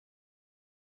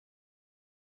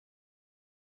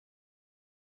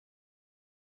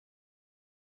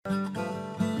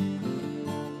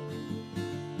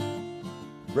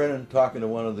Brennan talking to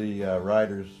one of the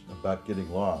riders about getting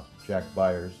lost, Jack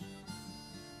Byers,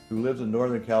 who lives in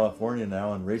Northern California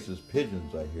now and races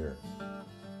pigeons, I hear.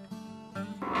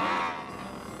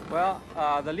 Well,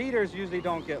 the leaders usually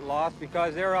don't get lost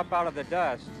because they're up out of the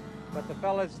dust. But the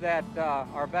fellas that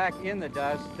are back in the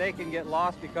dust, they can get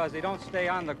lost because they don't stay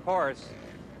on the course.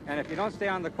 And if you don't stay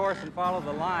on the course and follow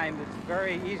the line, it's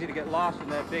very easy to get lost in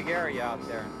that big area out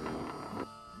there.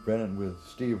 Brennan with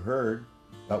Steve Hurd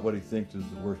about what he thinks is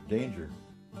the worst danger.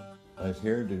 Nice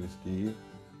hairdo, Steve.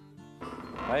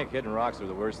 I think hitting rocks are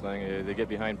the worst thing. They get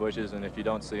behind bushes, and if you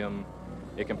don't see them,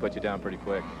 it can put you down pretty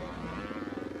quick.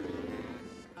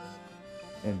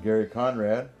 And Gary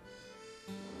Conrad.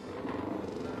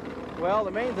 Well,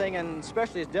 the main thing, and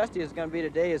especially as dusty as it's going to be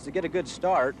today, is to get a good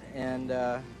start and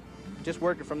just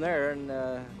work it from there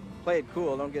and play it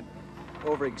cool. Don't get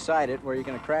overexcited where you're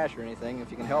going to crash or anything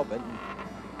if you can help it. And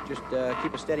just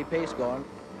keep a steady pace going.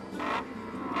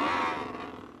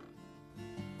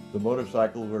 The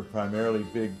motorcycles were primarily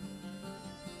big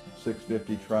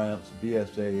 650 Triumphs,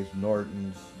 BSAs,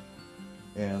 Nortons,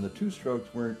 and the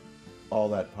two-strokes weren't all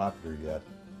that popular yet.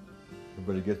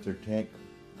 Everybody gets their tank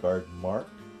card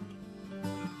marked.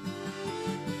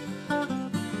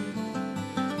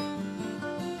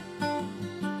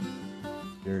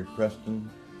 Gary Preston,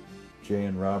 Jay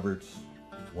and Roberts,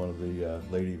 one of the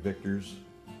Lady Victors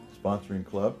sponsoring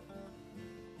club.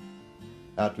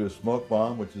 Out to a smoke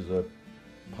bomb, which is a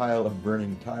pile of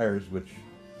burning tires, which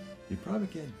you probably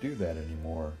can't do that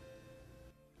anymore.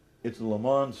 It's a Le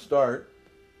Mans start.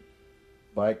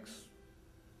 Bikes,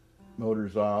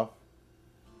 motors off.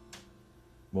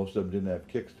 Most of them didn't have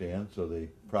kickstands, so they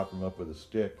propped them up with a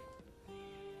stick.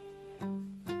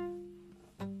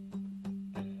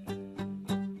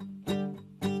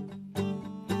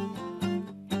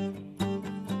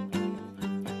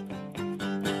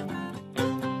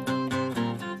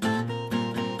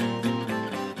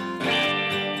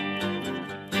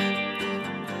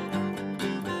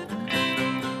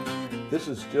 This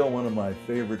is still one of my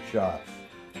favorite shots.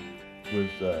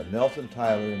 Was Nelson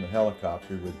Tyler in the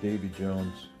helicopter with Davy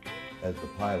Jones as the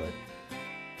pilot.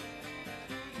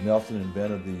 Nelson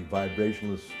invented the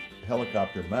vibrationless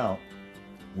helicopter mount,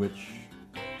 which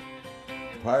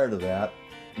prior to that,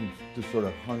 he just sort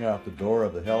of hung out the door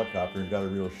of the helicopter and got a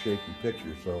real shaky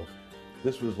picture. So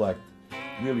this was like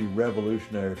really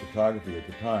revolutionary photography at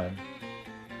the time.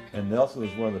 And Nelson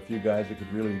was one of the few guys that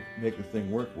could really make the thing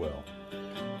work well.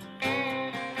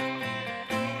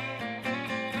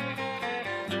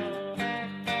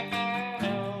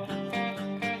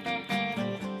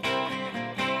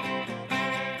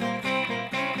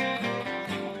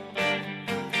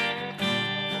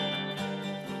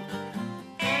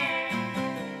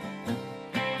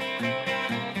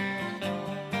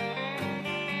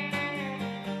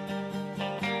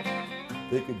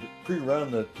 They could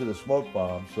pre-run to the smoke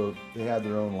bomb, so they had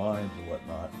their own lines and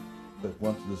whatnot. But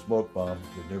once the smoke bomb,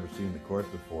 they'd never seen the course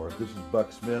before. This is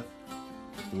Buck Smith,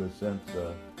 who has since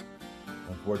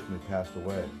unfortunately passed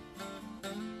away.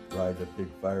 Rides a big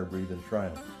fire-breathing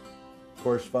Triumph. Of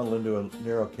course, funneled into a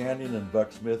narrow canyon, and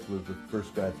Buck Smith was the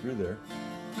first guy through there.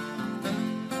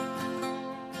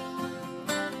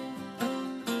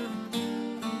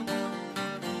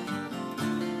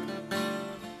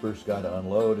 First guy to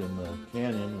unload in the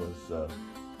canyon was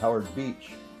Howard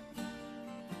Beach.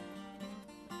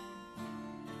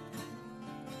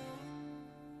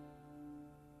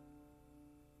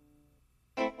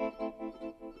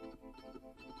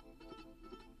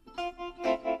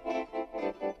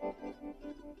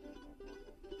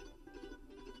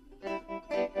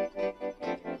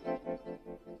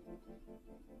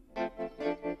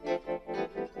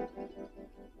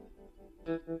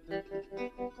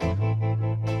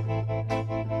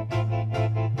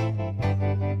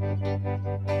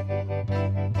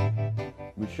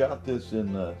 We shot this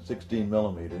in 16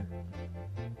 millimeter.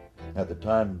 At the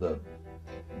time, the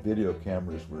video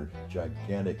cameras were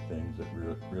gigantic things that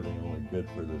were really only good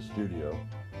for the studio.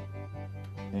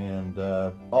 And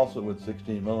also with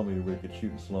 16 millimeter, we could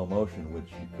shoot in slow motion,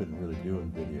 which you couldn't really do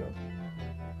in video.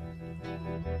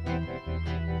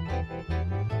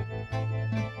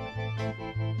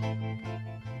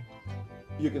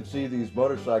 You can see these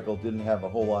motorcycles didn't have a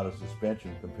whole lot of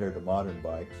suspension compared to modern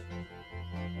bikes.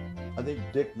 I think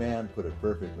Dick Mann put it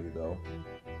perfectly though,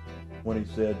 when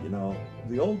he said, you know,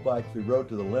 the old bikes we rode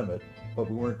to the limit, but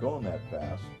we weren't going that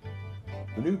fast.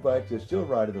 The new bikes, they still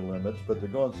ride to the limits, but they're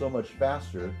going so much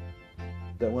faster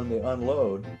that when they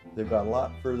unload, they've got a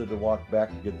lot further to walk back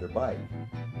to get their bike.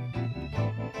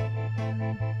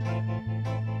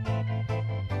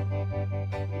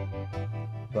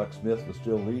 Buck Smith was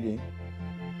still leading.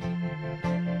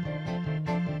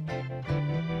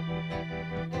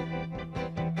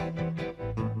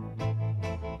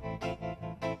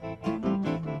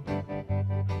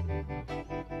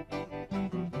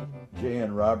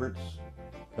 J.N. Roberts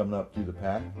coming up through the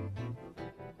pack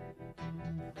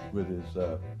with his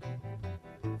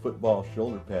football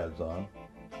shoulder pads on.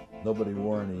 Nobody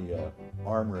wore any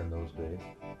armor in those days.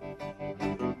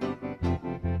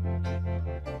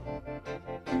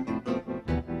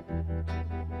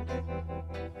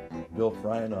 Bill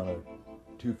Fryan on a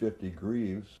 250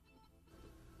 Greaves.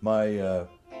 My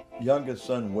youngest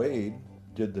son Wade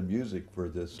did the music for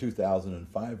this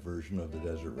 2005 version of the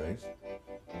Desert Race.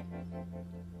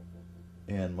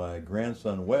 And my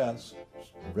grandson Wes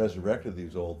resurrected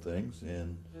these old things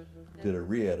and did a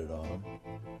re-edit on them.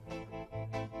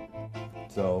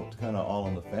 So it's kind of all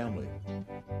in the family.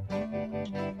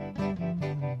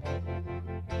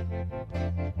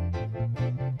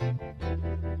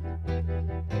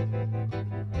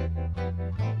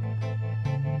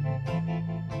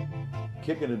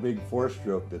 Kicking a big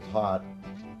four-stroke that's hot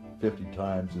 50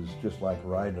 times is just like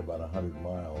riding about 100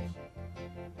 miles,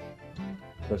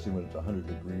 especially when it's 100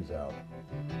 degrees out.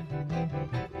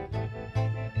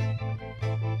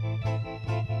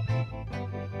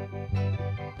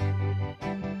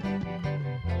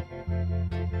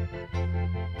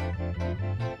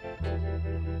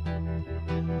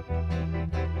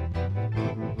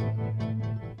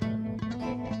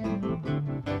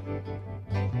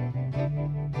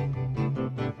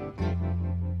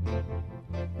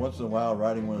 Once in a while,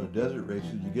 riding one of the desert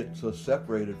races, you get so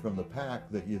separated from the pack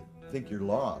that you think you're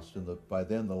lost, and by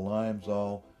then the lime's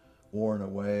all worn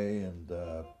away, and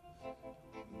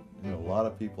you know, a lot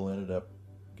of people ended up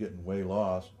getting way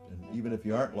lost. And even if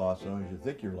you aren't lost, as long as you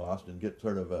think you're lost, and get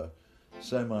sort of a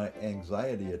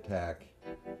semi-anxiety attack.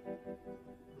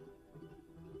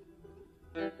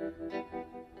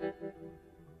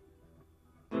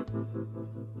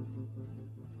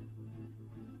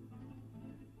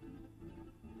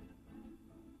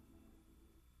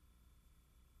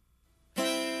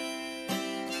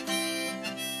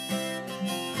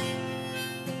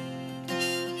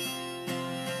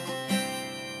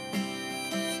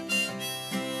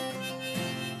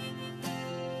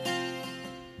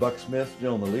 Buck Smith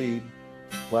still in the lead.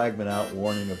 Flagman out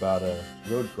warning about a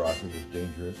road crossing is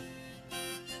dangerous.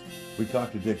 We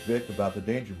talked to Dick Vick about the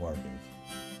danger markings.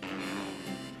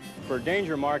 For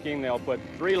danger marking, they'll put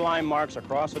 3 line marks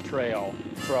across a trail.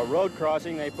 For a road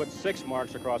crossing, they put 6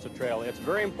 marks across a trail. It's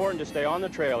very important to stay on the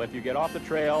trail. If you get off the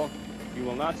trail, you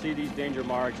will not see these danger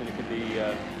marks, and it could be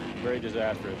very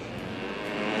disastrous.